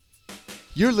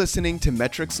You're listening to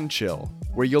Metrics and Chill,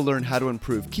 where you'll learn how to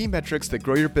improve key metrics that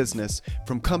grow your business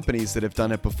from companies that have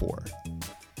done it before.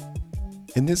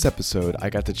 In this episode, I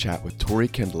got to chat with Tori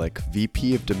Kendlick,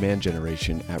 VP of Demand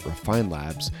Generation at Refine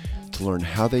Labs, to learn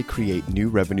how they create new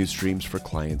revenue streams for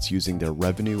clients using their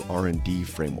revenue R&D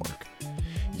framework.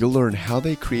 You'll learn how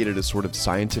they created a sort of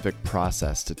scientific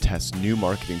process to test new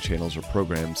marketing channels or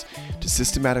programs to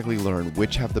systematically learn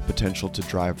which have the potential to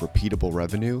drive repeatable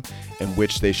revenue and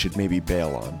which they should maybe bail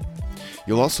on.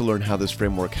 You'll also learn how this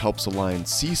framework helps align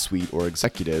C-suite or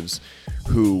executives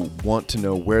who want to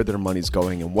know where their money's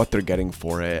going and what they're getting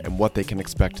for it and what they can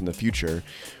expect in the future,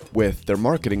 with their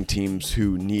marketing teams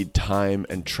who need time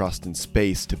and trust and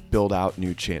space to build out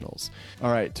new channels.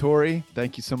 All right, Tori,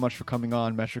 thank you so much for coming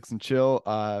on Metrics and Chill.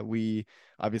 We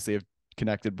obviously have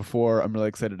connected before. I'm really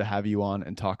excited to have you on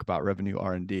and talk about revenue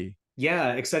R&D.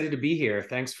 Yeah, excited to be here.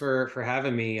 Thanks for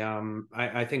having me.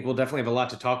 I think we'll definitely have a lot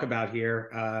to talk about here.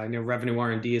 I know revenue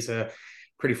R&D is a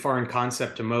pretty foreign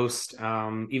concept to most,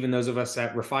 even those of us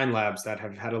at Refine Labs that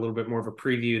have had a little bit more of a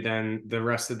preview than the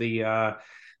rest of the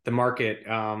market.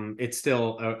 It's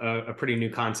still a pretty new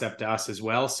concept to us as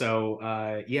well.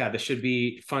 So yeah, this should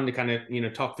be fun to kind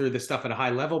of talk through this stuff at a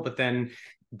high level, but then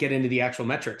get into the actual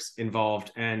metrics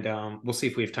involved, and we'll see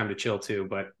if we have time to chill too.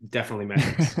 But definitely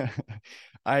metrics.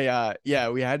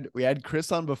 We had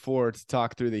Chris on before to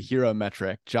talk through the hero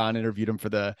metric. John interviewed him for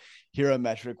the hero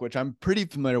metric, which I'm pretty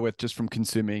familiar with just from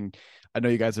consuming. I know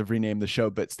you guys have renamed the show,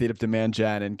 but State of Demand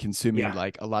Gen and consuming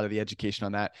like a lot of the education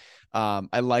on that.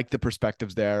 I like the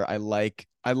perspectives there. I like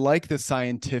the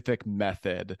scientific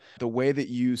method. The way that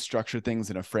you structure things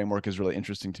in a framework is really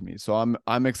interesting to me. So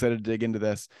I'm excited to dig into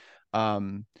this.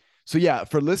 So yeah,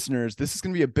 for listeners, this is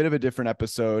going to be a bit of a different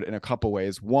episode in a couple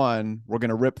ways. One, we're going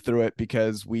to rip through it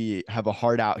because we have a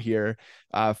hard out here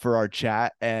for our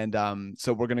chat. And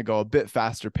so we're going to go a bit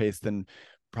faster paced than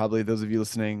probably those of you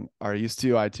listening are used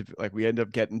to. We end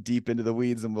up getting deep into the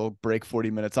weeds and we'll break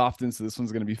 40 minutes often. So this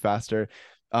one's going to be faster.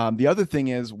 The other thing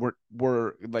is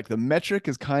we're like, the metric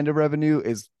is kind of revenue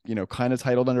is, kind of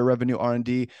titled under revenue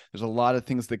R&D. There's a lot of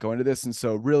things that go into this. And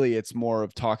so really it's more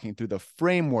of talking through the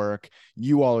framework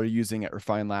you all are using at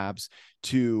Refine Labs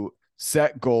to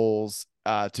set goals,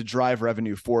 to drive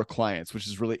revenue for clients, which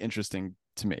is really interesting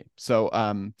to me. So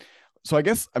I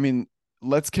guess,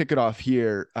 let's kick it off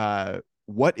here.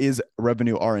 What is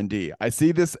revenue R&D? I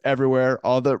see this everywhere.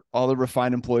 All the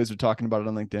Refine employees are talking about it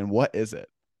on LinkedIn. What is it?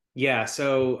 Yeah,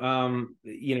 so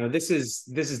this is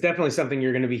definitely something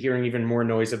you're going to be hearing even more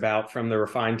noise about from the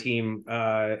Refine team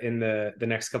in the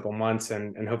next couple of months,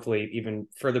 and hopefully even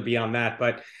further beyond that.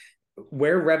 But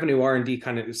where revenue R&D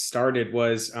kind of started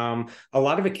was a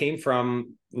lot of it came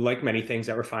from, like many things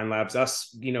at Refine Labs,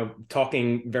 us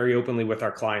talking very openly with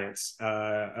our clients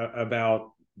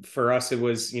about. For us, it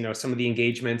was, some of the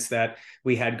engagements that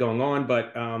we had going on.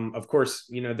 But of course,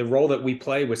 the role that we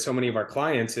play with so many of our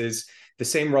clients is the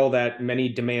same role that many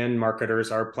demand marketers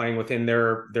are playing within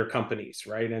their companies,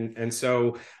 right? And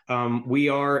so we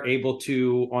are able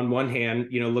to, on one hand,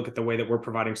 look at the way that we're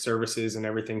providing services and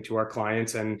everything to our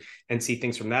clients and see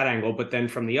things from that angle. But then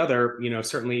from the other,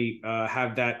 certainly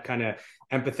have that kind of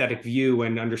empathetic view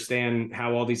and understand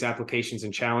how all these applications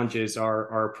and challenges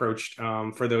are approached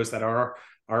for those that are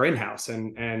in-house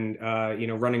and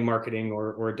running marketing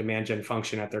or a demand gen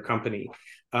function at their company.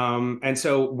 And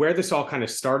so where this all kind of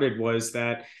started was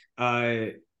that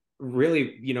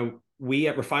really, we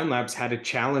at Refine Labs had a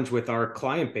challenge with our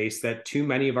client base that too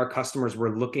many of our customers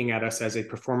were looking at us as a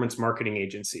performance marketing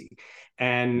agency.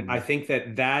 And I think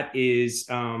that is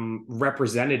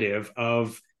representative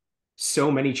of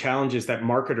so many challenges that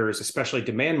marketers, especially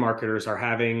demand marketers, are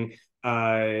having,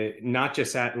 not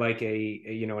just at like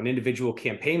an individual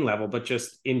campaign level, but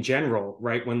just in general,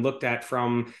 right? When looked at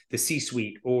from the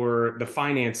C-suite or the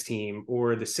finance team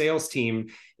or the sales team,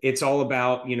 it's all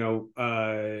about,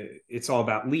 it's all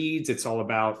about leads. It's all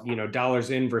about, dollars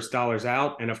in versus dollars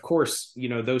out. And of course,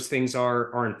 those things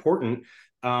are important.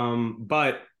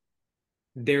 But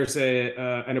there's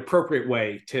an appropriate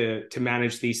way to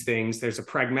manage these things. There's a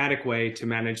pragmatic way to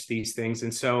manage these things.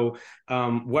 And so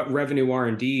what revenue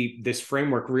R&D, this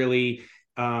framework really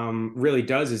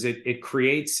does is it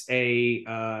creates a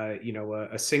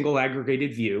single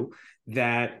aggregated view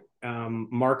that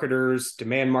marketers,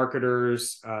 demand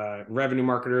marketers, revenue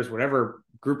marketers, whatever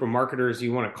group of marketers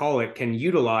you want to call it, can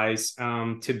utilize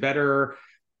to better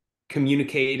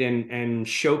communicate and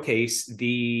showcase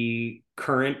the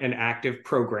current and active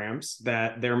programs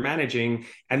that they're managing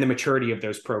and the maturity of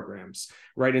those programs,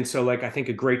 right? And so I think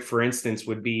a great, for instance,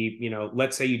 would be,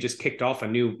 let's say you just kicked off a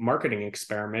new marketing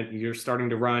experiment. You're starting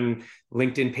to run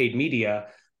LinkedIn paid media.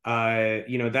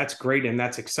 that's great and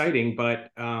that's exciting, but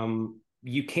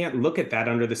you can't look at that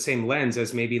under the same lens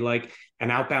as maybe like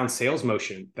an outbound sales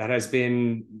motion that has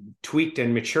been tweaked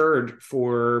and matured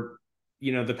for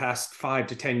the past 5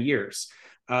 to 10 years.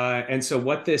 And so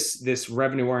what this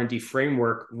revenue R&D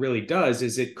framework really does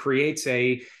is it creates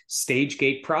a stage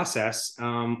gate process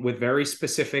with very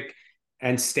specific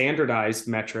and standardized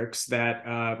metrics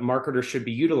that marketers should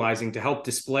be utilizing to help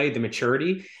display the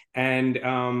maturity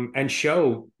and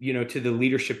show to the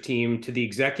leadership team, to the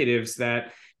executives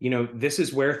that this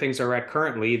is where things are at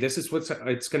currently. This is what's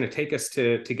it's going to take us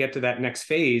to get to that next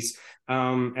phase,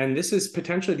 and this is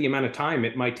potentially the amount of time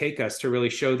it might take us to really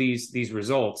show these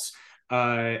results.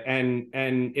 And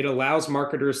it allows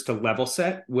marketers to level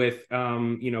set with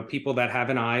people that have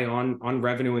an eye on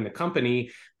revenue in the company,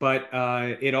 but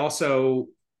it also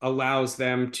allows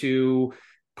them to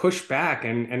push back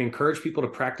and encourage people to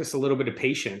practice a little bit of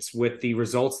patience with the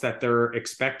results that they're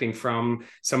expecting from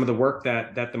some of the work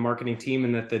that the marketing team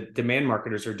and that the demand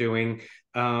marketers are doing.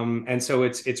 And so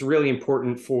it's really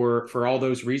important for all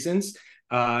those reasons.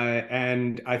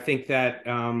 And I think that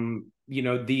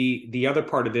the other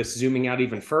part of this, zooming out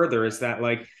even further, is that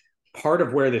like part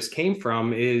of where this came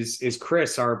from is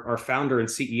Chris, our founder and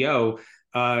CEO.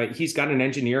 He's got an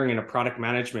engineering and a product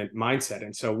management mindset.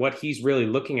 And so what he's really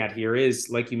looking at here is,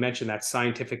 like you mentioned, that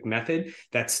scientific method,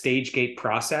 that stage gate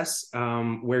process,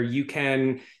 where you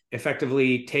can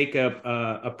effectively take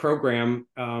a program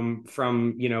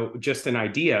from, just an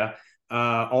idea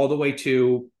all the way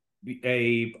to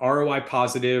a ROI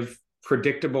positive,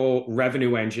 predictable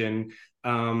revenue engine.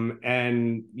 At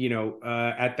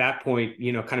that point,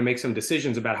 kind of make some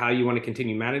decisions about how you want to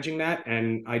continue managing that,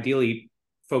 and ideally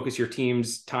focus your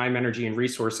team's time, energy, and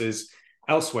resources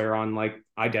elsewhere on like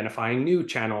identifying new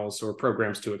channels or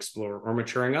programs to explore or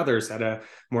maturing others at a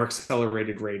more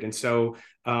accelerated rate. And so,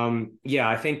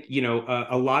 I think,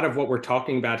 a lot of what we're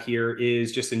talking about here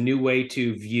is just a new way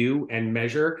to view and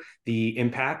measure the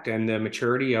impact and the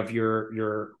maturity of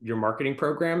your marketing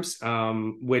programs,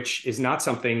 which is not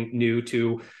something new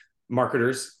to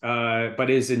marketers, but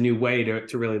is a new way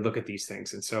to really look at these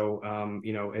things. And so,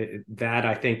 that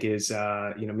I think is,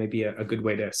 maybe a good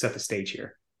way to set the stage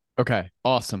here. Okay,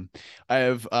 awesome. I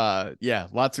have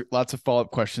lots of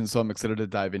follow-up questions, so I'm excited to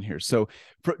dive in here. So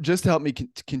just to help me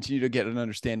continue to get an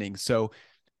understanding. So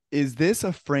is this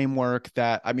a framework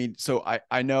that, so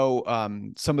I know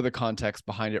some of the context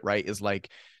behind it, right, is like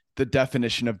the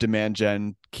definition of demand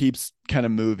gen keeps kind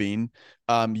of moving.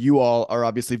 You all are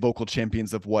obviously vocal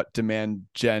champions of what demand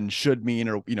gen should mean,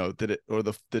 or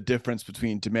the difference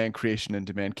between demand creation and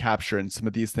demand capture, and some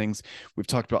of these things we've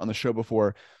talked about on the show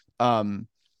before.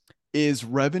 Is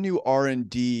revenue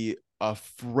R&D a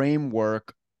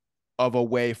framework of a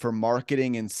way for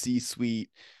marketing and C-suite,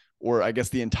 or I guess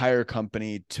the entire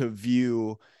company, to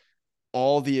view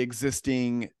all the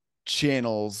existing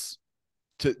channels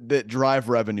that drive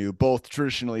revenue, both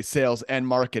traditionally sales and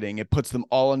marketing? It puts them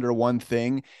all under one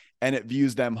thing, and it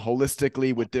views them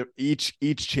holistically with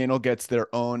each channel gets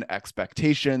their own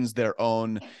expectations, their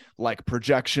own like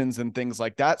projections and things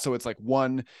like that. So it's like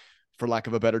one, for lack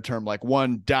of a better term, like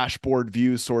one dashboard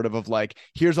view sort of like,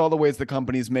 here's all the ways the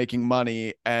company's making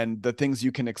money and the things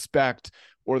you can expect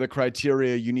or the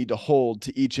criteria you need to hold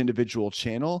to each individual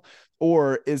channel?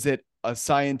 Or is it a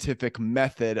scientific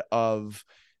method of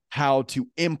how to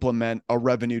implement a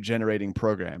revenue generating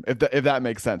program? If that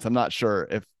makes sense. I'm not sure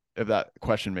if that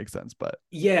question makes sense, but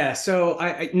yeah. So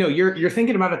I no, you're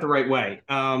thinking about it the right way.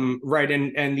 Right.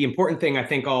 And the important thing I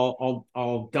think I'll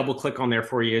double click on there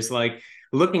for you is like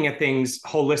looking at things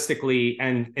holistically,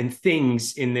 and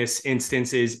things in this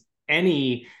instance is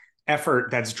any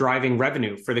effort that's driving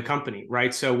revenue for the company,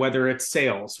 right? So whether it's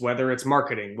sales, whether it's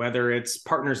marketing, whether it's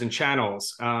partners and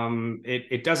channels,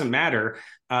 it doesn't matter.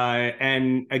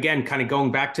 And again, kind of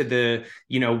going back to the,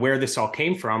 where this all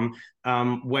came from,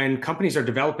 when companies are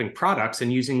developing products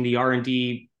and using the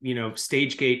R&D,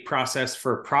 stage gate process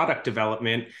for product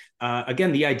development,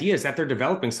 again, the idea is that they're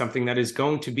developing something that is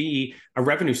going to be a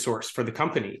revenue source for the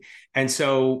company. And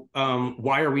so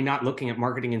why are we not looking at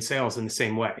marketing and sales in the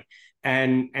same way?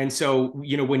 And so,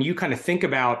 when you kind of think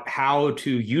about how to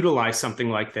utilize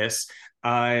something like this,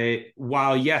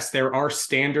 while yes, there are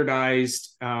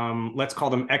standardized, let's call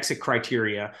them exit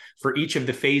criteria for each of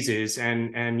the phases,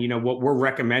 and what we're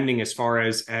recommending as far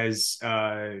as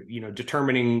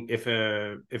determining if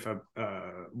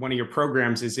one of your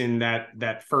programs is in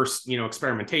that first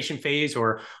experimentation phase,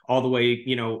 or all the way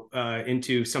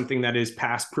into something that is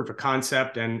past proof of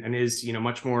concept and is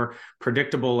much more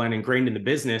predictable and ingrained in the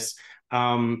business.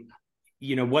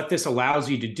 What this allows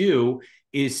you to do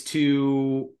is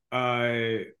to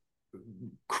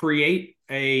create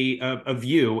a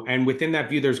view, and within that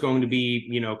view there's going to be,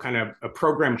 you know, kind of a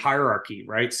program hierarchy,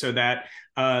 right? So that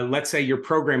let's say your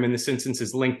program in this instance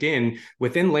is LinkedIn.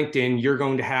 Within LinkedIn, you're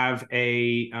going to have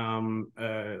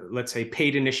let's say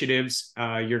paid initiatives.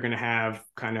 You're going to have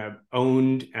kind of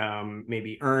owned,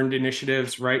 maybe earned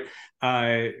initiatives, right?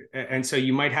 And so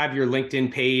you might have your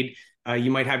LinkedIn paid.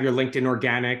 You might have your LinkedIn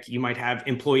organic, you might have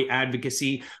employee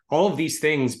advocacy. All of these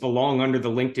things belong under the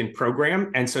LinkedIn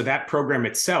program. And so that program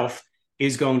itself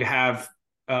is going to have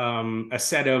a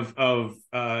set of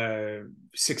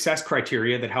success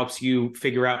criteria that helps you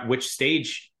figure out which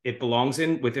stage it belongs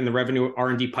in within the revenue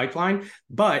R&D pipeline.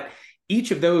 But each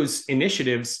of those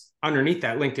initiatives underneath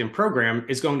that LinkedIn program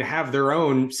is going to have their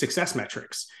own success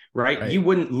metrics. Right? You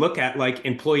wouldn't look at like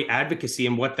employee advocacy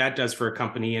and what that does for a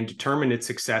company and determine its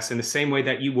success in the same way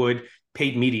that you would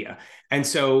paid media. And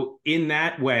so in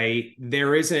that way,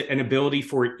 there is an ability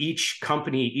for each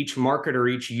company, each marketer,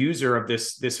 each user of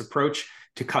this approach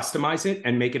to customize it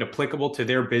and make it applicable to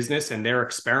their business and their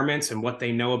experiments and what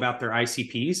they know about their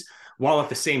ICPs, while at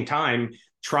the same time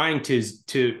trying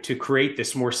to create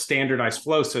this more standardized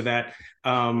flow so that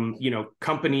you know,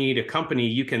 company to company,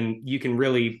 you can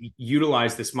really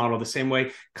utilize this model the same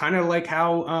way, kind of like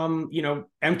how you know,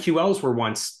 MQLs were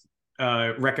once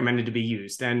recommended to be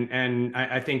used, and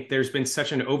I think there's been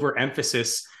such an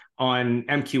overemphasis on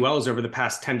MQLs over the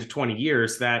past 10 to 20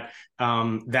 years that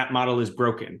that model is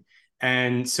broken.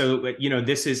 And so, you know,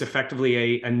 this is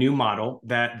effectively a new model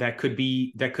that could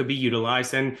be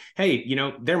utilized. And hey, you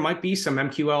know, there might be some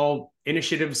MQL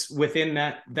initiatives within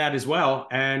that as well,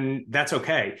 and that's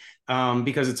okay,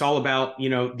 because it's all about, you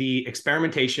know, the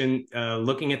experimentation,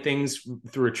 looking at things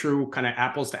through a true kind of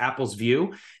apples to apples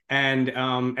view,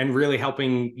 and really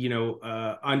helping, you know,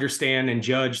 understand and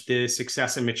judge the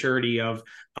success and maturity of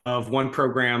one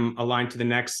program aligned to the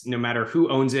next, no matter who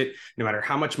owns it, no matter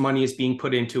how much money is being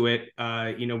put into it.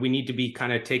 You know, we need to be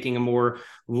kind of taking a more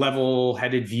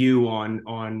level-headed view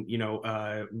on you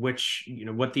know, which, you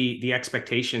know, what the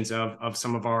expectations of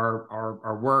some of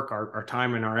our work, our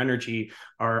time and our energy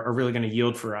are really going to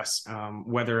yield for us,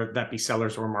 whether that be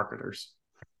sellers or marketers.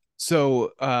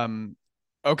 So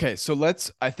okay, so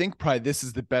I think probably this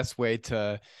is the best way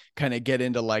to kind of get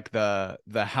into like the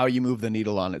how you move the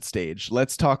needle on its stage.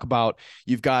 Let's talk about,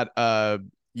 you've got a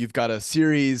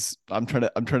series. I'm trying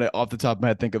to off the top of my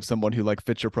head think of someone who like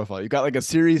fits your profile. You've got like a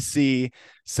Series C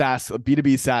SaaS, a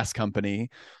B2B SaaS company.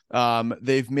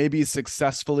 They've maybe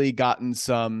successfully gotten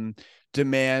some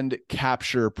demand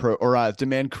capture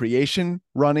demand creation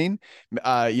running.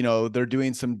 You know, they're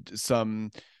doing some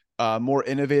more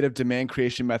innovative demand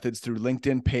creation methods through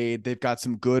LinkedIn paid. They've got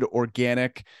some good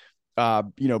organic,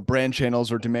 you know, brand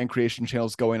channels or demand creation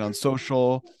channels going on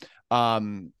social.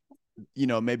 You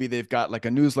know, maybe they've got like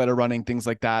a newsletter running, things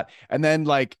like that. And then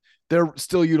like they're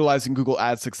still utilizing Google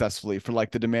Ads successfully for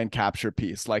like the demand capture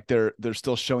piece. Like they're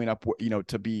still showing up, you know,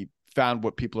 to be found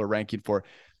what people are ranking for.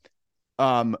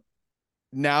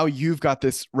 Now you've got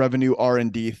this revenue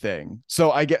R&D thing.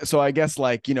 So I guess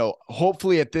like, you know,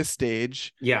 hopefully at this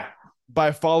stage, yeah,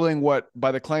 by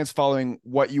the clients following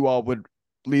what you all would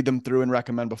lead them through and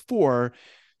recommend before,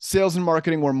 sales and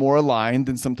marketing were more aligned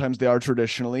than sometimes they are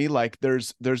traditionally. Like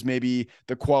there's maybe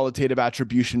the qualitative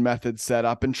attribution method set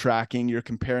up and tracking. You're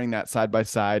comparing that side by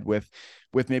side with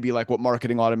maybe like what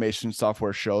marketing automation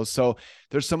software shows. So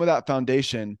there's some of that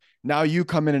foundation. Now you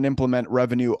come in and implement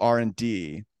revenue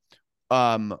R&D.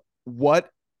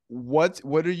 What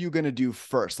are you going to do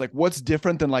first? Like what's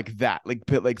different than like that?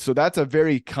 Like, so that's a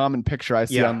very common picture I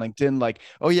see on LinkedIn. Like,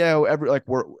 oh yeah,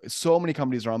 so many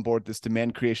companies are on board this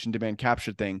demand creation, demand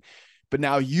capture thing, but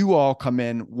now you all come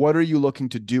in. What are you looking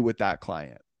to do with that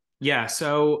client? Yeah.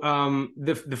 So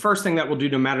the first thing that we'll do,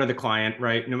 no matter the client,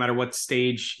 right, no matter what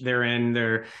stage they're in,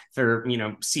 they're you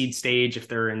know, seed stage, if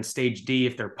they're in stage D,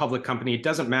 if they're a public company, it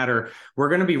doesn't matter. We're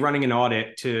going to be running an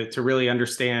audit to really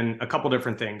understand a couple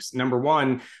different things. Number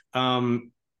one,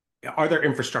 are there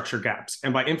infrastructure gaps?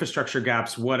 And by infrastructure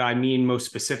gaps, what I mean most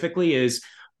specifically is,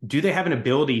 do they have an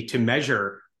ability to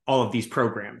measure all of these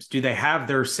programs? Do they have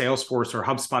their Salesforce or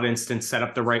HubSpot instance set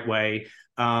up the right way?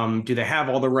 Do they have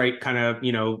all the right kind of,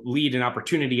 you know, lead and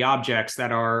opportunity objects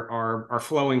that are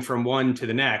flowing from one to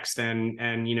the next?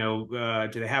 And you know,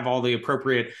 do they have all the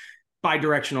appropriate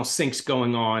bi-directional syncs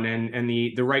going on and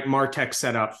the right MarTech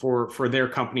setup for their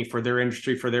company, for their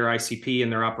industry, for their ICP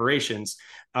and their operations?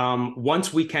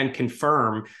 Once we can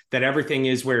confirm that everything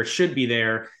is where it should be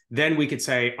there, then we could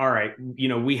say, all right, you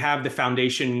know, we have the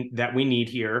foundation that we need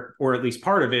here, or at least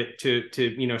part of it, to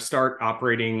you know, start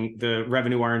operating the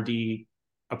revenue R&D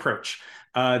approach.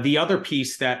 The other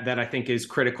piece that I think is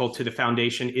critical to the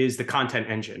foundation is the content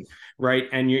engine, right?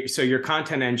 And so your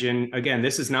content engine, again,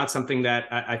 this is not something that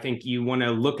I think you want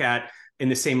to look at in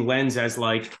the same lens as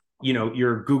like,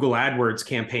 your Google AdWords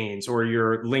campaigns or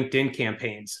your LinkedIn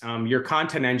campaigns. Your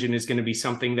content engine is going to be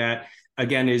something that,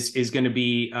 again, is going to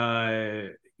be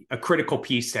a critical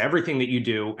piece to everything that you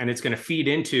do, and it's going to feed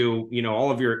into all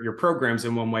of your programs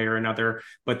in one way or another.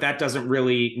 But that doesn't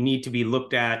really need to be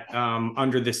looked at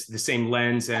under the same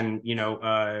lens, and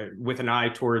with an eye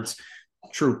towards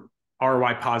true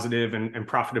ROI positive and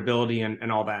profitability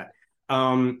and all that.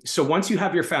 So once you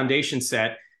have your foundation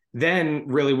set, then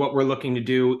really what we're looking to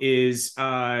do is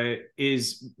kind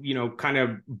of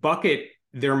bucket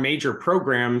their major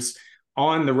programs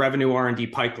on the revenue R&D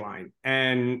pipeline.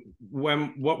 And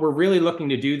what we're really looking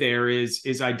to do there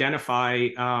is identify,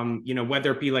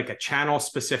 whether it be like a channel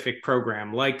specific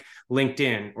program like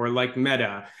LinkedIn or like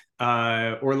Meta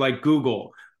or like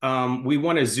Google. We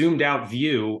want a zoomed out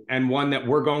view, and one that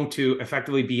we're going to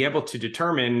effectively be able to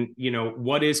determine,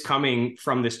 what is coming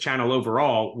from this channel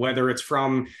overall, whether it's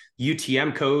from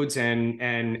UTM codes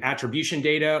and attribution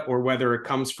data, or whether it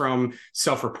comes from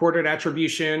self-reported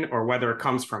attribution, or whether it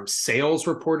comes from sales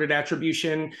reported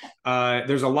attribution.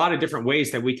 There's a lot of different ways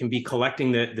that we can be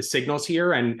collecting the signals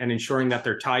here and ensuring that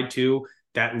they're tied to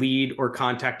that lead or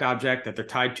contact object, that they're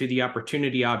tied to the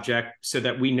opportunity object, so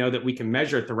that we know that we can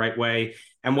measure it the right way.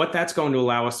 And what that's going to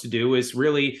allow us to do is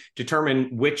really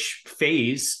determine which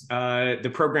phase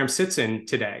the program sits in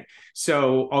today.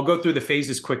 So I'll go through the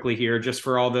phases quickly here, just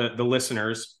for all the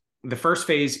listeners. The first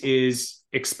phase is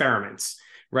experiments,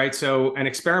 right? So an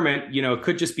experiment, it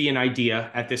could just be an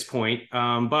idea at this point,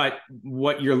 but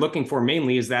what you're looking for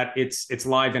mainly is that it's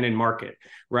live and in market,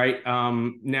 right?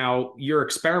 Now your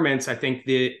experiments, I think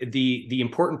the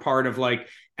important part of like,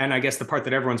 and I guess the part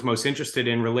that everyone's most interested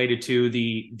in related to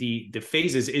the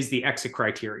phases is the exit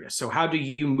criteria. So how do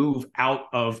you move out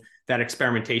of that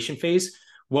experimentation phase?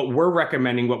 What we're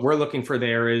recommending, what we're looking for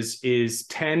there is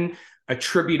 10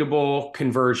 attributable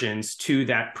conversions to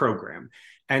that program.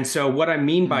 And so what I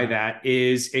mean by that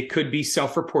is it could be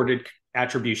self-reported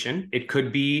attribution. It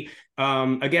could be,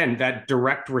 again, that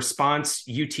direct response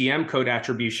UTM code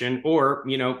attribution, or,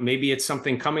 maybe it's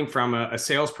something coming from a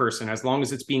salesperson. As long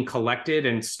as it's being collected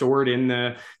and stored in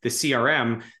the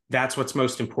CRM, that's what's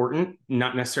most important,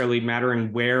 not necessarily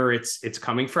mattering where it's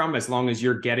coming from, as long as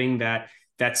you're getting that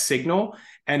signal.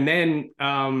 And then,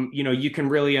 you can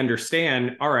really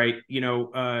understand, all right,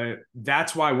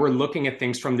 that's why we're looking at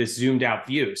things from this zoomed out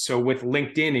view. So with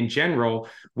LinkedIn in general,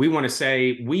 we want to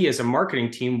say, we as a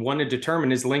marketing team want to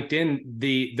determine, is LinkedIn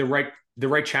the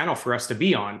right channel for us to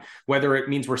be on, whether it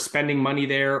means we're spending money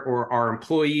there or our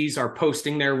employees are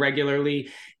posting there regularly.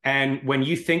 And when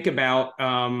you think about,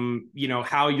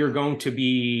 how you're going to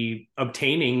be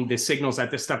obtaining the signals that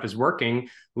this stuff is working,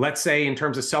 let's say in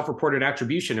terms of self-reported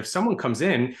attribution, if someone comes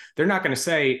in, they're not going to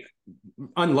say,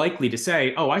 unlikely to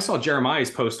say, oh, I saw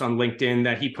Jeremiah's post on LinkedIn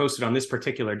that he posted on this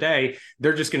particular day.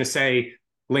 They're just going to say,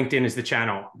 LinkedIn is the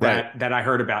channel that I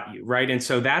heard about you, right? And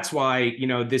so that's why,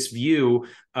 this view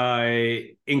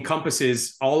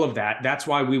encompasses all of that. That's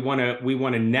why we want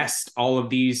to nest all of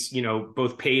these,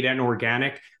 both paid and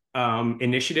organic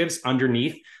initiatives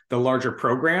underneath the larger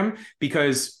program,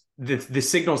 because the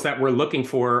signals that we're looking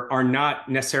for are not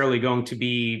necessarily going to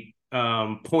be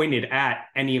pointed at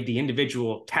any of the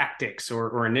individual tactics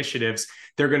or initiatives.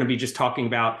 They're going to be just talking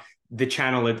about the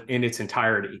channel in its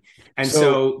entirety. And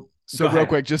so real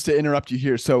quick, just to interrupt you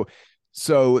here. So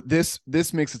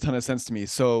this makes a ton of sense to me.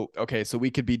 So, okay. So we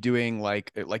could be doing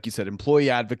like you said, employee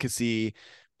advocacy,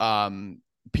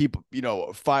 people,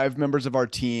 5 members of our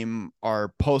team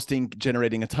are posting,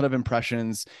 generating a ton of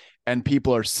impressions, and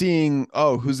people are seeing,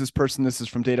 oh, who's this person? This is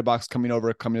from DataBox coming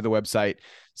to the website,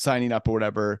 signing up or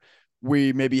whatever.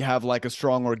 We maybe have like a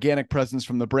strong organic presence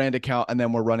from the brand account, and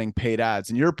then we're running paid ads.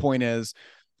 And your point is,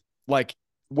 like,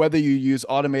 whether you use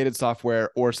automated software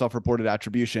or self-reported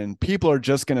attribution, people are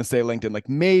just going to say LinkedIn. Like,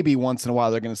 maybe once in a while,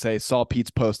 they're going to say, saw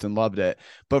Pete's post and loved it.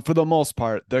 But for the most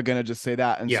part, they're going to just say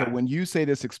that. And so when you say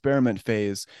this experiment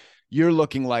phase, you're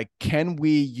looking like, can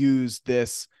we use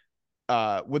this?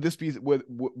 Would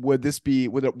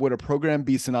a program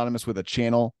be synonymous with a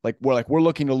channel? Like we're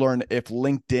looking to learn if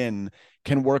LinkedIn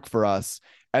can work for us.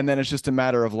 And then it's just a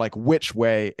matter of like which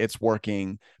way it's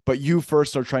working. But you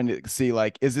first are trying to see,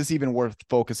 like, is this even worth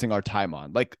focusing our time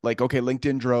on? Like, okay,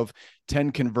 LinkedIn drove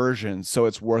 10 conversions, so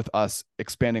it's worth us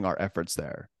expanding our efforts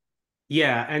there.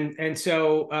 Yeah. And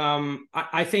so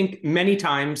I think many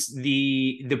times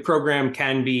the program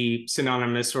can be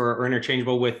synonymous or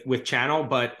interchangeable with channel,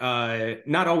 but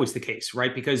not always the case,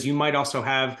 right? Because you might also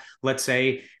have, let's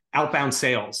say, outbound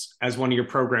sales as one of your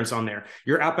programs on there.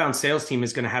 Your outbound sales team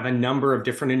is going to have a number of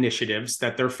different initiatives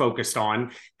that they're focused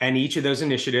on. And each of those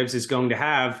initiatives is going to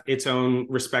have its own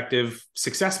respective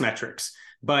success metrics.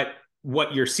 But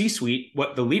what your C-suite,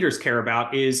 what the leaders care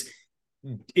about is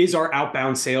our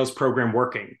outbound sales program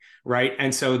working, right?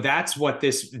 And so that's what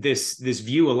this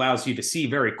view allows you to see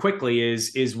very quickly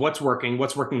is what's working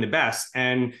the best.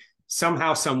 And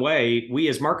somehow, some way, we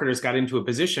as marketers got into a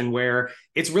position where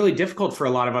it's really difficult for a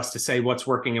lot of us to say what's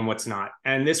working and what's not.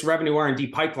 And this revenue R&D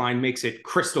pipeline makes it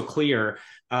crystal clear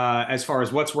as far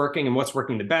as what's working and what's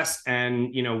working the best,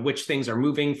 and which things are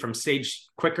moving from stage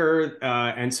quicker.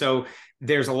 And so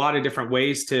there's a lot of different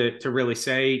ways to really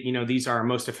say, these are our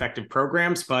most effective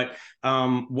programs. But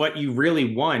what you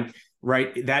really want,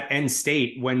 right, that end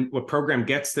state, when a program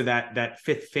gets to that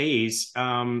fifth phase,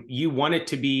 you want it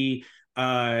to be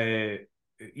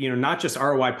not just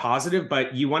ROI positive,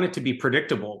 but you want it to be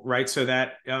predictable, right? So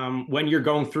that when you're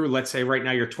going through, let's say right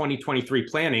now, your 2023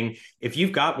 planning, if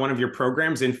you've got one of your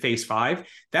programs in phase 5,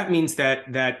 that means that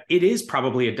it is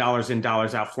probably a dollars in,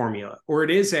 dollars out formula, or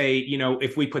it is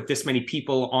if we put this many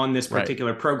people on this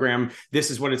particular program,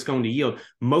 this is what it's going to yield.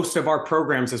 Most of our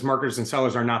programs as marketers and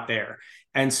sellers are not there.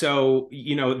 And so,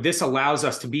 this allows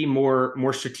us to be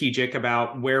more strategic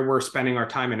about where we're spending our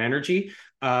time and energy.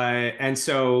 And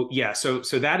so,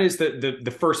 so that is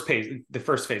the first phase. The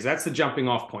first phase, that's the jumping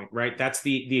off point, right? That's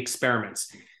the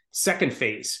experiments. Second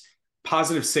phase,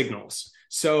 positive signals.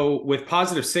 So with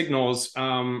positive signals,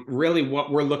 really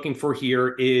what we're looking for here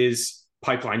is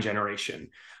pipeline generation.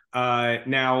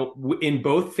 Now, in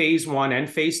both phase 1 and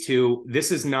phase 2,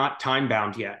 this is not time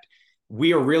bound yet.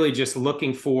 We are really just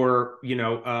looking for,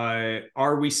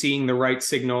 are we seeing the right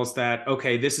signals that,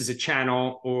 okay, this is a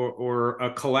channel or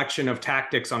a collection of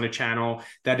tactics on a channel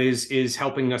that is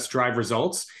helping us drive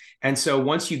results. And so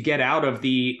once you get out of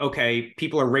okay,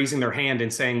 people are raising their hand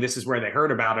and saying, this is where they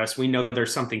heard about us, we know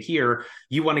there's something here,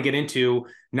 you want to get into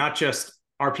not just,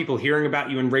 are people hearing about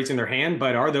you and raising their hand,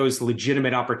 but are those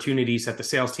legitimate opportunities that the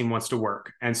sales team wants to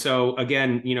work? And so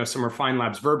again, some Refine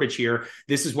Labs verbiage here,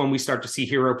 this is when we start to see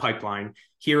hero pipeline,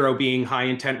 hero being high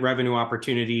intent revenue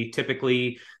opportunity.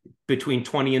 Typically between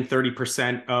 20 and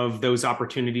 30% of those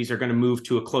opportunities are going to move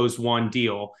to a closed won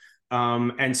deal.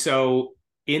 And so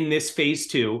in this phase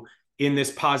 2, in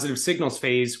this positive signals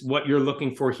phase, what you're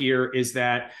looking for here is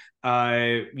that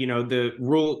the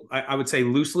rule, I would say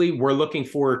loosely, we're looking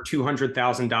for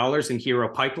 $200,000 in hero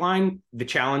pipeline. The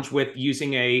challenge with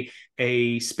using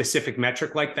a specific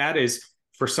metric like that is,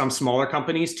 for some smaller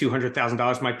companies,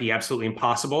 $200,000 might be absolutely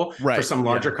impossible. Right. For some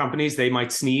larger companies, they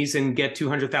might sneeze and get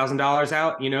 $200,000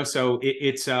 out. So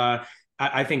it's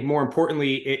I think more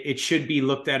importantly, it should be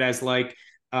looked at as like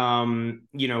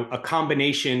a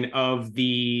combination of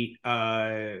the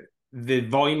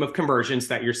volume of conversions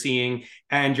that you're seeing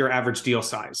and your average deal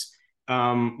size.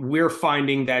 We're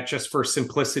finding that just for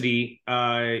simplicity,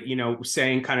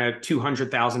 saying kind of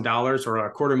 $200,000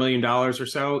 or $250,000 or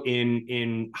so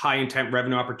in high intent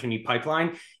revenue opportunity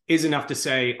pipeline is enough to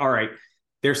say, all right,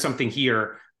 there's something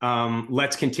here.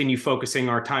 Let's continue focusing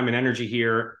our time and energy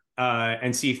here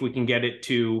and see if we can get it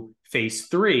to phase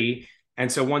 3. And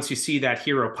so once you see that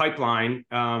hero pipeline,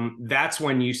 that's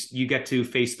when you get to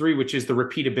phase 3, which is the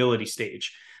repeatability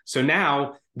stage. So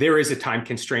now there is a time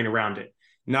constraint around it.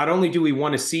 Not only do we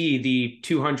want to see the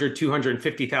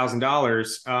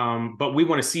 $250,000, but we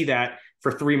want to see that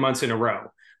for 3 months in a row,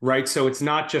 right? So it's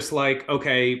not just like,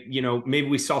 okay, maybe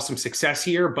we saw some success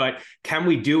here, but can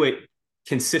we do it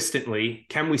consistently?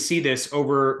 Can we see this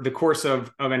over the course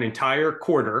of an entire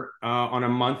quarter on a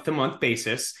month-to-month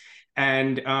basis?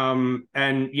 And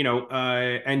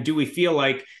do we feel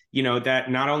like, that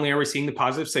not only are we seeing the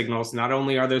positive signals, not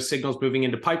only are those signals moving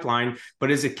into pipeline, but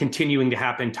is it continuing to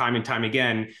happen time and time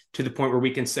again to the point where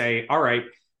we can say, all right,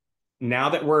 now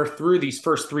that we're through these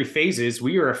first 3 phases,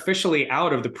 we are officially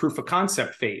out of the proof of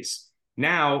concept phase.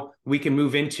 Now we can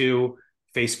move into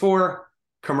phase 4,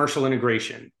 commercial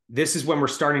integration. This is when we're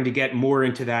starting to get more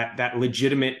into that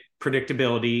legitimate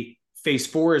predictability. Phase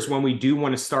 4 is when we do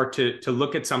want to start to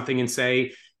look at something and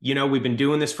say, we've been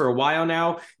doing this for a while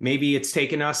now. Maybe it's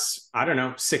taken us,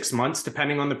 6 months,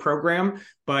 depending on the program.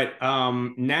 But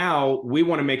now we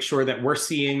want to make sure that we're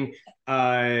seeing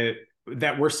more than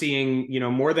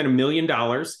 $1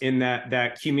 million in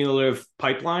that cumulative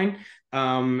pipeline.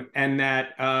 And that,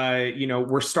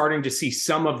 we're starting to see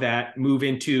some of that move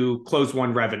into closed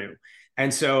won revenue.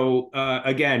 And so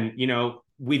again,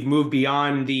 we've moved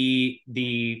beyond the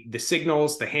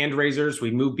signals, the hand raisers.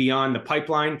 We moved beyond the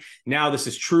pipeline. Now this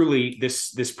is truly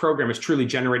this program is truly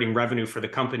generating revenue for the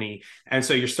company. And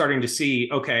so you're starting to see,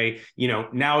 okay,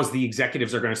 now as the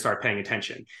executives are going to start paying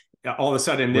attention. All of a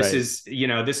sudden, this is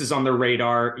this is on their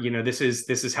radar. This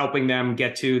is helping them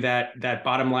get to that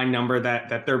bottom line number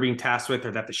that they're being tasked with,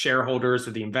 or that the shareholders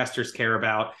or the investors care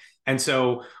about. And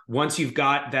so once you've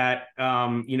got that,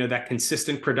 that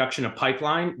consistent production of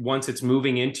pipeline, once it's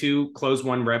moving into close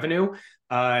one revenue,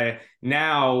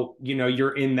 now,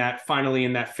 you're finally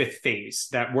in that fifth phase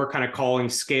that we're kind of calling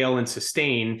scale and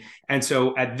sustain. And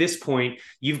so at this point,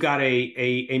 you've got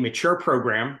a mature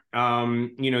program.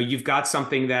 You've got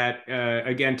something that,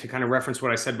 again, to kind of reference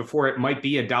what I said before, it might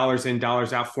be a dollars in,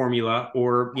 dollars out formula,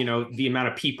 or, the amount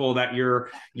of people that you're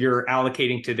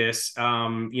allocating to this.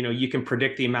 You can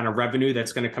predict the amount of revenue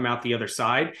that's going to come out the other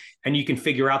side, and you can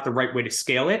figure out the right way to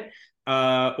scale it.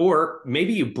 Or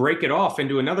maybe you break it off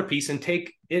into another piece and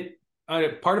take it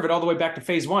part of it all the way back to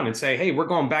phase one and say, hey, we're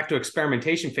going back to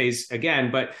experimentation phase again,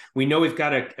 but we know we've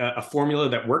got a formula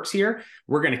that works here.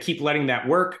 We're going to keep letting that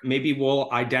work. Maybe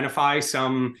we'll identify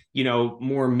some,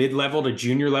 more mid-level to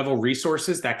junior level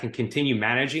resources that can continue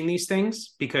managing these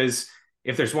things, because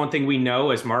if there's one thing we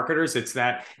know as marketers, it's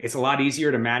that it's a lot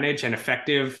easier to manage an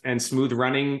effective and smooth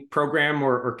running program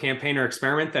or campaign or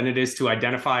experiment than it is to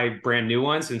identify brand new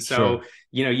ones. And so,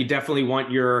 you definitely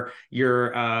want your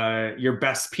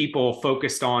best people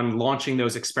focused on launching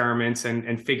those experiments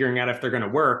and figuring out if they're going to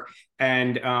work.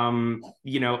 And,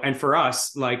 and for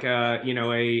us, like,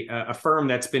 a firm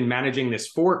that's been managing this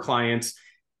for clients,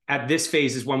 at this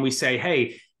phase is when we say,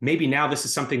 hey, maybe now this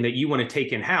is something that you want to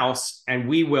take in-house, and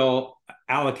we will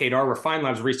allocate our Refine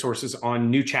Labs resources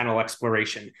on new channel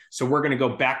exploration. So we're going to go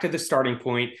back to the starting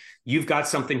point. You've got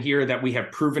something here that we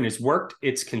have proven has worked.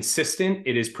 It's consistent.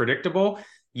 It is predictable.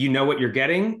 You know what you're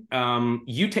getting.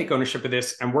 You take ownership of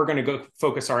this, and we're going to go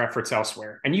focus our efforts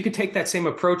elsewhere. And you could take that same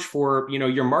approach for,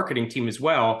 your marketing team as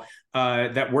well,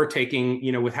 that we're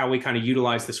taking, with how we kind of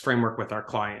utilize this framework with our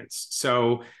clients.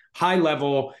 So high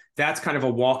level, that's kind of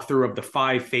a walkthrough of the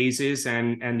 5 phases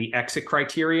and the exit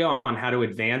criteria on how to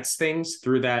advance things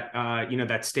through that,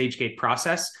 that stage gate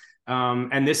process.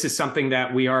 And this is something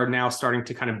that we are now starting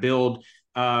to kind of build.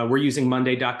 We're using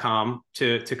Monday.com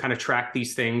to kind of track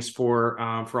these things for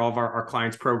all of our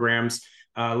clients' programs.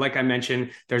 Like I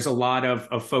mentioned, there's a lot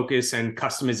of focus and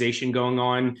customization going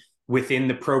on within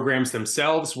the programs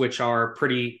themselves, which are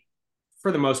pretty,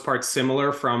 for the most part,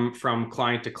 similar from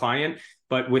client to client.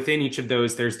 But within each of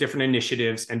those, there's different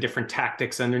initiatives and different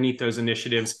tactics underneath those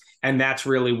initiatives. And that's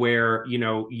really where,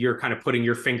 you're kind of putting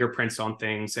your fingerprints on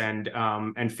things and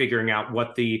figuring out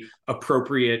what the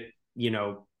appropriate,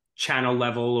 channel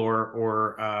level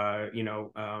or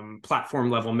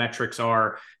platform level metrics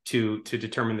are to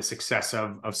determine the success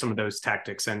of some of those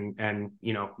tactics and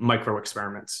micro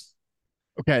experiments.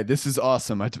 Okay, this is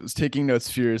awesome. I was taking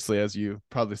notes furiously, as you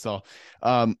probably saw.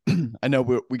 I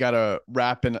know we got to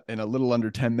wrap in a little under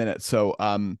 10 minutes. So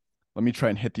let me try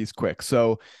and hit these quick.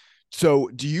 So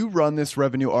do you run this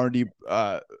revenue R&D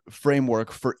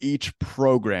framework for each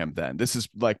program then? This is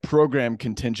like program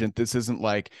contingent. This isn't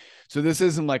like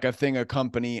a thing a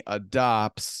company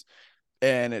adopts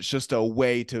and it's just a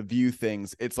way to view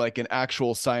things. It's like an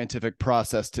actual scientific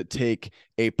process to take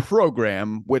a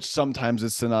program, which sometimes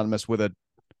is synonymous with a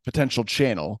potential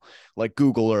channel like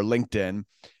Google or LinkedIn,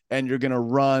 and you're going to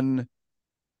run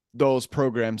those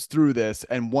programs through this.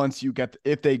 And once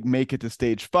if they make it to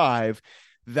stage 5,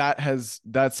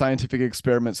 that scientific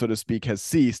experiment, so to speak, has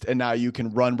ceased. And now you can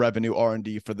run revenue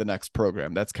R&D for the next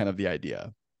program. That's kind of the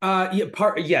idea.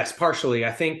 Yes, partially.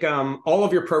 I think all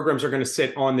of your programs are going to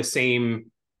sit on that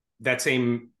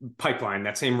same pipeline,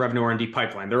 that same revenue R&D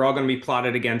pipeline. They're all going to be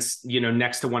plotted against,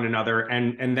 next to one another.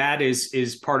 And that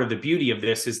is part of the beauty of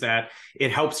this, is that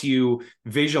it helps you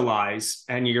visualize,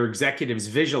 and your executives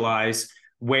visualize,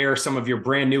 where some of your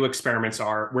brand new experiments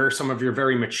are, where some of your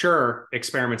very mature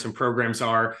experiments and programs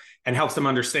are, and helps them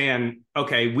understand,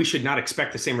 okay, we should not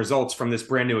expect the same results from this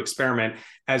brand new experiment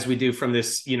as we do from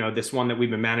this, this one that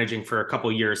we've been managing for a couple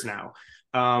of years now.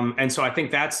 And so I think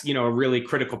that's, a really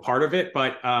critical part of it.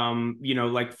 But,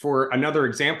 like for another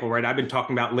example, right, I've been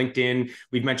talking about LinkedIn.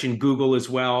 We've mentioned Google as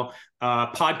well.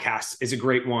 Podcasts is a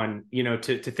great one,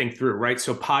 to think through, right?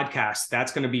 So podcasts,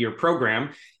 that's going to be your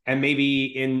program. And maybe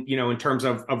in terms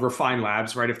of Refine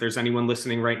Labs, right? If there's anyone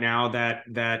listening right now that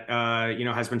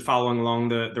has been following along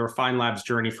the Refine Labs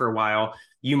journey for a while,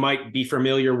 you might be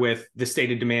familiar with the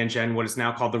State of Demand Gen, what is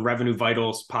now called the Revenue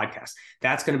Vitals podcast.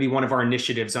 That's going to be one of our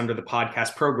initiatives under the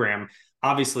podcast program.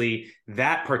 obviously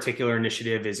that particular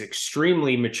initiative is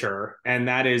extremely mature, and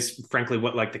that is frankly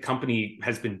what like the company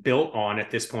has been built on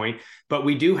at this point. But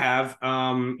we do have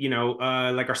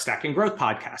like our Stack and Growth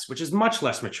podcast, which is much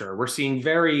less mature. We're seeing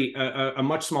a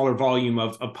much smaller volume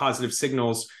of positive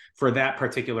signals for that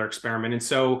particular experiment. And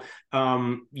so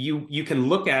you can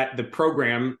look at the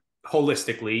program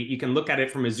holistically. You can look at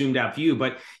it from a zoomed out view,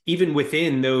 but even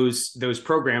within those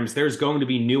programs, there's going to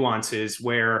be nuances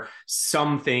where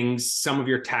some things, some of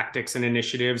your tactics and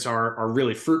initiatives are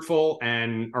really fruitful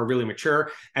and are really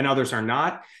mature, and others are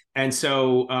not. And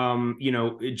so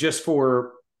just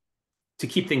to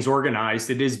keep things organized,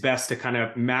 it is best to kind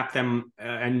of map them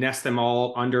and nest them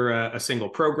all under a single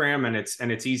program, and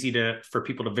it's easy for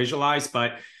people to visualize.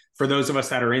 But for those of us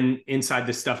that are inside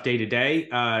this stuff day to day,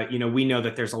 we know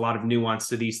that there's a lot of nuance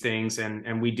to these things,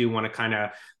 and we do want to kind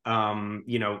of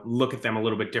look at them a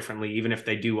little bit differently, even if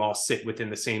they do all sit within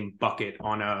the same bucket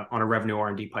on a revenue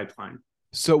R&D pipeline.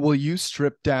 So will you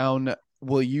strip down?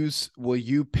 Will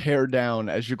you pare down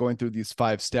as you're going through these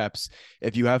 5 steps?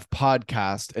 If you have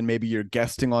podcast and maybe you're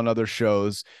guesting on other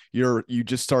shows, you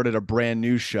just started a brand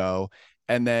new show,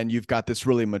 and then you've got this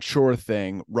really mature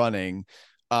thing running,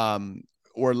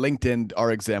 or LinkedIn, our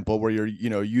example, where you're,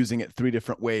 using it 3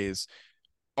 different ways.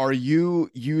 Are you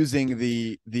using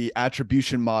the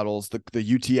attribution models, the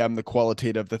UTM, the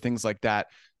qualitative, the things like that,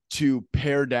 to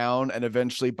pare down, and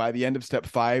eventually by the end of step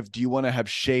 5, do you want to have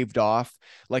shaved off?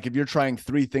 Like if you're trying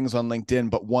 3 things on LinkedIn,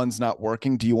 but one's not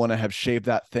working, do you want to have shaved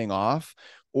that thing off?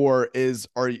 Or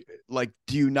do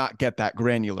you not get that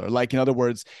granular? Like, in other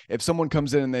words, if someone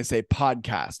comes in and they say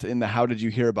podcast in the how did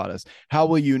you hear about us, how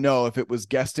will you know if it was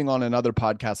guesting on another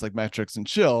podcast like Metrics and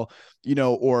Chill,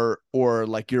 or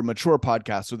like your mature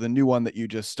podcast or the new one that you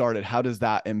just started? How does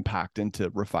that impact into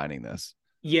refining this?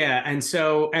 Yeah. And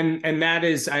so, and that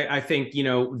is, I think,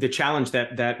 the challenge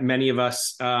that many of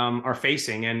us are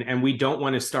facing, and we don't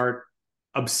want to start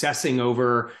obsessing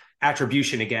over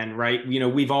attribution again, right?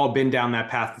 We've all been down that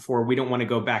path before. We don't want to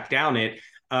go back down it.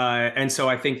 And so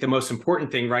I think the most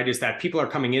important thing, right, is that people are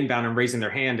coming inbound and raising their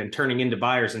hand and turning into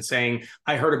buyers and saying,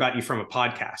 I heard about you from a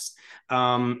podcast.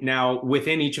 Now,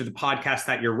 within each of the podcasts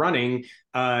that you're running,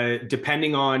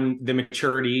 depending on the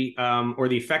maturity or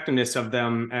the effectiveness of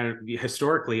them,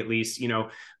 historically at least,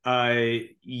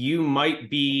 you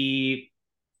might be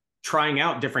trying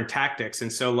out different tactics.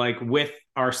 And so like with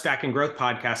our Stack and Growth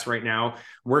podcast right now,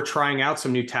 we're trying out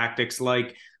some new tactics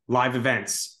like live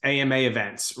events, AMA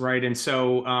events, right? And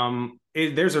so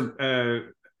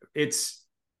it's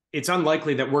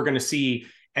unlikely that we're going to see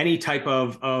any type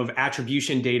of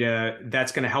attribution data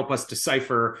that's going to help us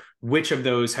decipher which of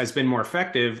those has been more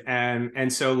effective.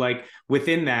 And so like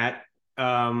within that,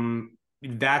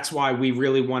 that's why we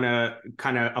really want to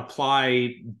kind of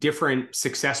apply different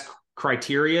success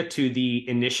criteria to the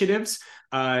initiatives,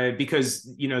 because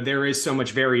there is so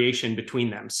much variation between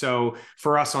them. So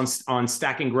for us on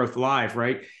Stack and Growth Live,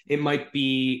 right, it might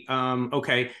be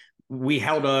okay, we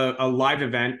held a live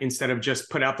event instead of just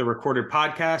put out the recorded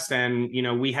podcast,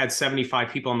 and we had 75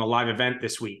 people on the live event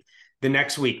this week. The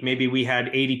next week maybe we had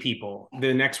 80 people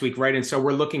the next week, right? And so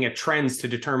we're looking at trends to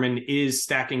determine, is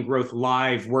Stack and Growth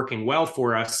Live working well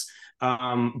for us?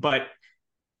 But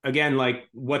again, like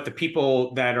what the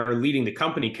people that are leading the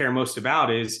company care most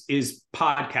about is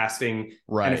podcasting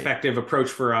an effective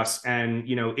approach for us? And,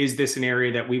 is this an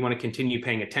area that we want to continue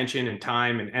paying attention and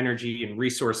time and energy and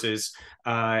resources?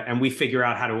 And we figure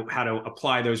out how to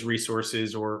apply those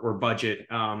resources or budget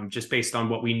just based on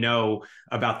what we know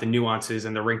about the nuances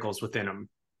and the wrinkles within them.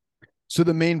 So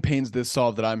the main pains this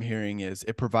solve that I'm hearing is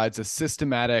it provides a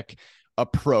systematic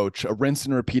approach, a rinse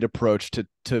and repeat approach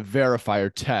to verify or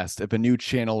test if a new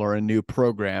channel or a new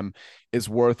program is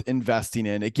worth investing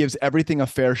in. It gives everything a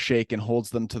fair shake and holds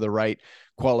them to the right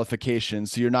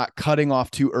qualifications. So you're not cutting off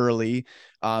too early.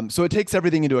 So it takes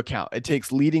everything into account. It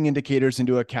takes leading indicators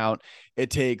into account.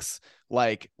 It takes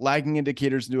like lagging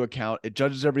indicators into account. It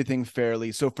judges everything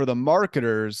fairly. So for the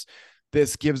marketers,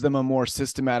 this gives them a more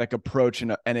systematic approach,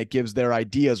 and it gives their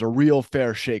ideas a real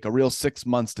fair shake, a real 6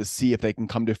 months to see if they can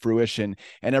come to fruition.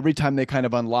 And every time they kind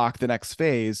of unlock the next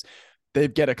phase, they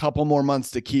get a couple more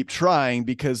months to keep trying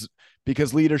because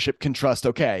leadership can trust,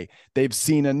 okay, they've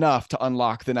seen enough to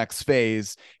unlock the next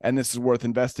phase, and this is worth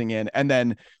investing in. And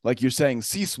then, like you're saying,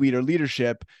 C-suite or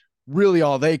leadership, really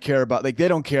all they care about, like they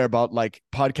don't care about like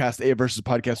podcast A versus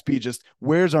podcast B, just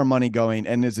where's our money going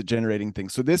and is it generating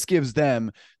things? So this gives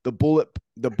them the bullet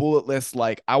list.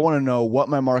 Like, I want to know what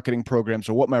my marketing programs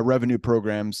or what my revenue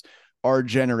programs are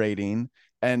generating.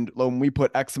 And when we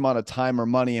put X amount of time or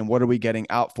money and what are we getting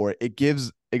out for it, it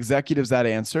gives executives that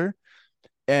answer.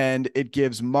 and it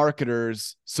gives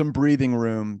marketers some breathing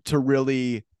room to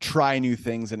really try new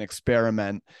things and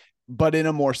experiment, but in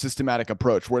a more systematic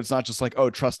approach where it's not just like, oh,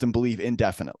 trust and believe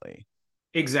indefinitely.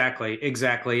 Exactly.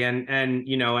 And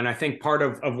I think part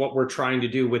of what we're trying to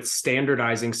do with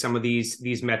standardizing some of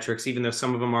these metrics, even though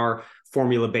some of them are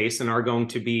formula based and are going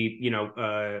to be,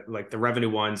 like the revenue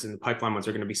ones and the pipeline ones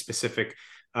are going to be specific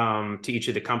to each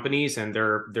of the companies and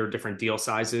their different deal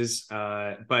sizes.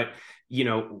 But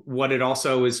what it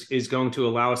also is going to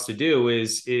allow us to do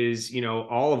is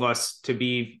all of us to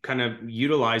be kind of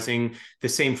utilizing the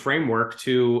same framework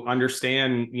to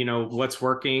understand what's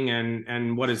working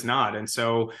and what is not. And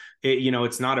so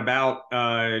it's not about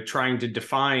trying to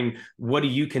define what do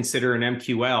you consider an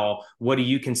MQL, what do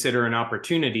you consider an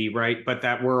opportunity, right? But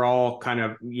that we're all kind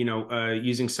of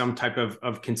using some type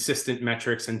of consistent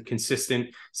metrics and consistent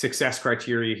success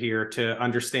criteria here to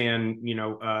understand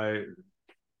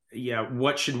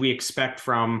what should we expect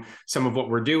from some of what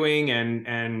we're doing,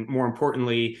 and more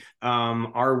importantly,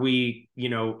 are we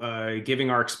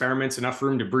giving our experiments enough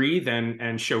room to breathe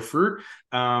and show fruit,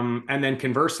 and then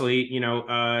conversely,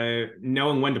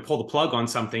 knowing when to pull the plug on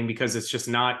something because it's just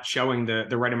not showing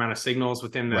the right amount of signals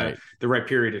within the right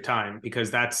period of time,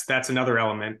 because that's another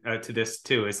element to this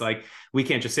too. It's like we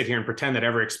can't just sit here and pretend that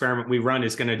every experiment we run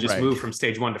is going to just move from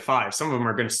stage 1 to 5. Some of them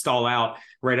are going to stall out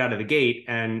right out of the gate,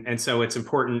 and so it's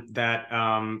important that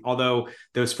although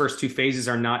those first 2 phases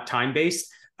are not time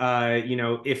based,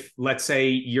 if let's say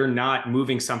you're not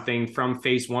moving something from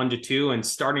phase 1 to 2 and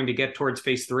starting to get towards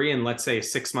phase 3 in, let's say, a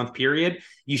 6-month period,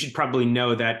 you should probably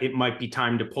know that it might be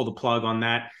time to pull the plug on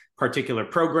that particular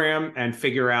program and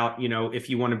figure out, if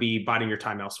you want to be biding your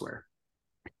time elsewhere.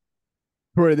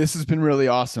 Corey, this has been really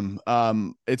awesome.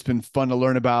 It's been fun to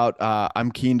learn about.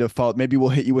 I'm keen to follow. Maybe we'll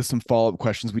hit you with some follow-up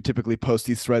questions. We typically post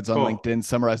these threads on LinkedIn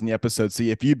summarizing the episode. So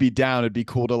if you'd be down, it'd be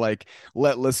cool to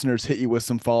let listeners hit you with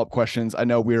some follow-up questions. I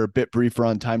know we're a bit briefer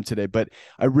on time today, but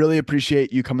I really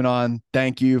appreciate you coming on.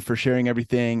 Thank you for sharing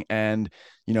everything, and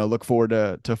look forward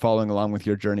to following along with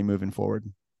your journey moving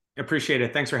forward. Appreciate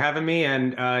it. Thanks for having me.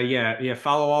 And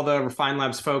follow all the Refine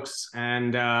Labs folks,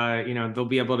 and they'll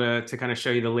be able to kind of show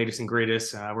you the latest and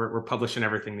greatest. We're publishing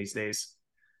everything these days.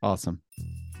 Awesome.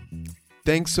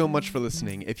 Thanks so much for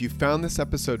listening. If you found this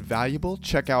episode valuable,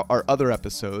 check out our other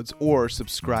episodes or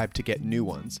subscribe to get new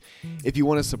ones. If you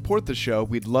want to support the show,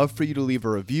 we'd love for you to leave a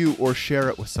review or share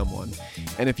it with someone.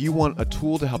 And if you want a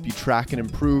tool to help you track and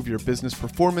improve your business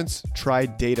performance, try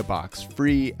DataBox,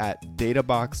 free at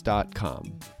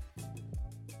databox.com.